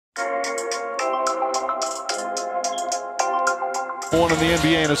One in the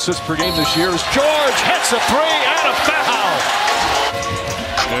NBA in assists per game this year is George hits a three and a foul.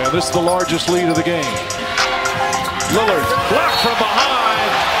 Yeah, this is the largest lead of the game. Lillard blocked from behind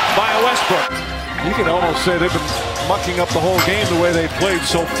by Westbrook. You can almost say they've been mucking up the whole game the way they played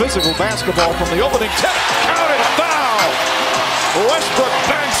so physical basketball from the opening tip. Counted, foul. Westbrook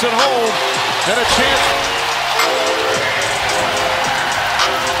banks it home and a chance.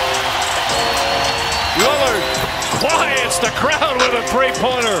 Lillard quiets the crowd with a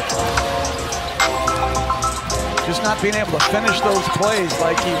three-pointer. Just not being able to finish those plays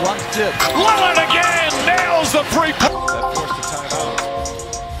like he once did. Lillard again nails the three-pointer. That forced the timeout.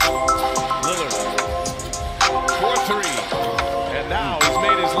 Lillard, 4-3. And now he's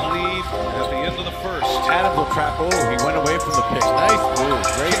made his lead at the end of the first. Adams will trap. Oh, he went away from the pick. Nice move.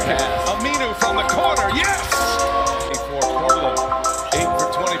 Great pass. Aminu from the corner. Yes! For Portland. 8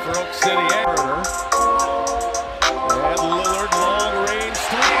 for 20 for Oak City. And Lillard, long range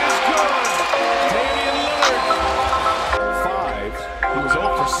three is good. Damian Lillard. 5. He was 0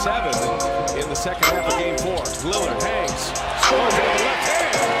 for 7 in the second half of game 4. Lillard hangs. Scores with the left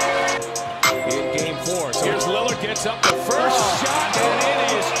hand. In game 4. So here's Lillard, gets up the first shot, and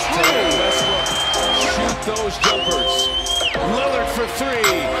it is true. Westbrook, shoot those jumpers. Lillard for 3.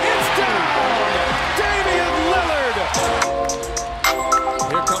 It's down. Damian Lillard.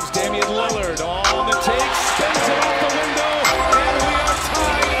 Here comes Damian Lillard on the take, spins it out the window, and we are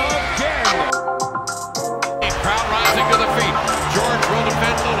tied again. Crowd rising to the feet. George will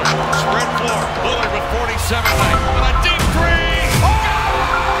defend Lillard. Spread floor. Lillard with 47 tonight. And a deep three.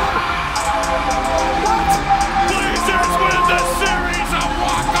 Blazers win the series. A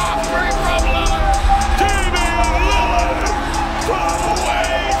walk-off three from Lillard. Damian Lillard from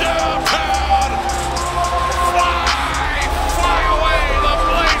way downtown. Fly away. The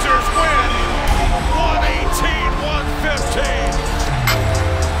Blazers win. 118-115.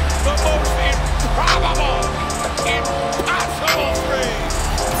 The most improbable, impossible three.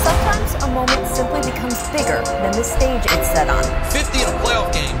 Sometimes a moment simply becomes bigger than the stage it's set on. 50 in a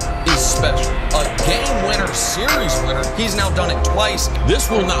playoff game is special. A game winner, series winner. He's now done it twice. This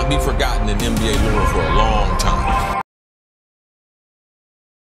will not be forgotten in NBA lore for a long time.